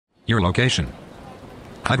Your location.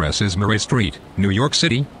 Address is Murray Street, New York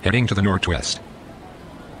City, heading to the northwest.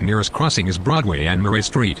 Nearest crossing is Broadway and Murray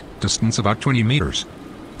Street, distance about 20 meters.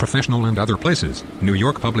 Professional and other places, New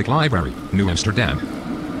York Public Library, New Amsterdam.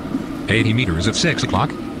 80 meters at 6 o'clock.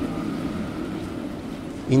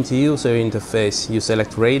 In the user interface, you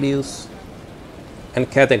select radius and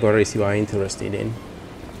categories you are interested in.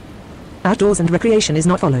 Outdoors and recreation is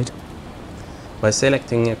not followed. By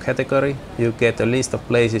selecting a category, you get a list of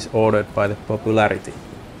places ordered by the popularity.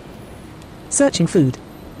 Searching food.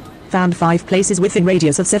 Found 5 places within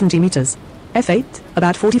radius of 70 meters. F8,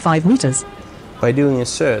 about 45 meters. By doing a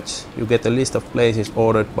search, you get a list of places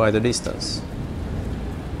ordered by the distance.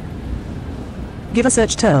 Give a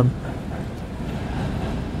search term.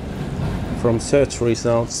 From search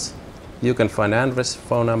results, you can find address,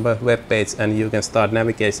 phone number, web page, and you can start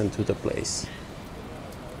navigation to the place.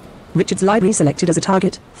 Richard's Library selected as a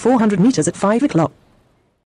target, 400 meters at 5 o'clock.